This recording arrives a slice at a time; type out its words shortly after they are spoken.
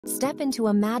Step into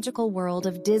a magical world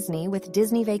of Disney with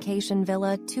Disney Vacation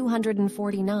Villa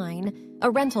 249, a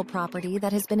rental property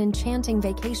that has been enchanting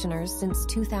vacationers since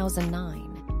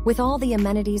 2009. With all the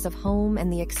amenities of home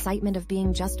and the excitement of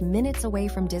being just minutes away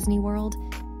from Disney World,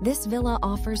 this villa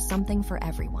offers something for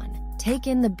everyone. Take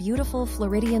in the beautiful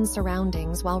Floridian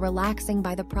surroundings while relaxing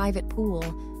by the private pool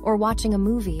or watching a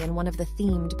movie in one of the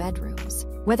themed bedrooms.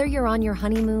 Whether you're on your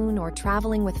honeymoon or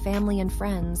traveling with family and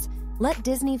friends, let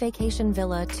Disney Vacation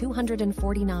Villa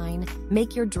 249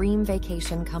 make your dream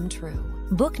vacation come true.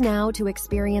 Book now to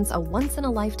experience a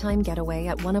once-in-a-lifetime getaway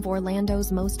at one of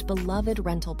Orlando's most beloved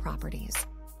rental properties.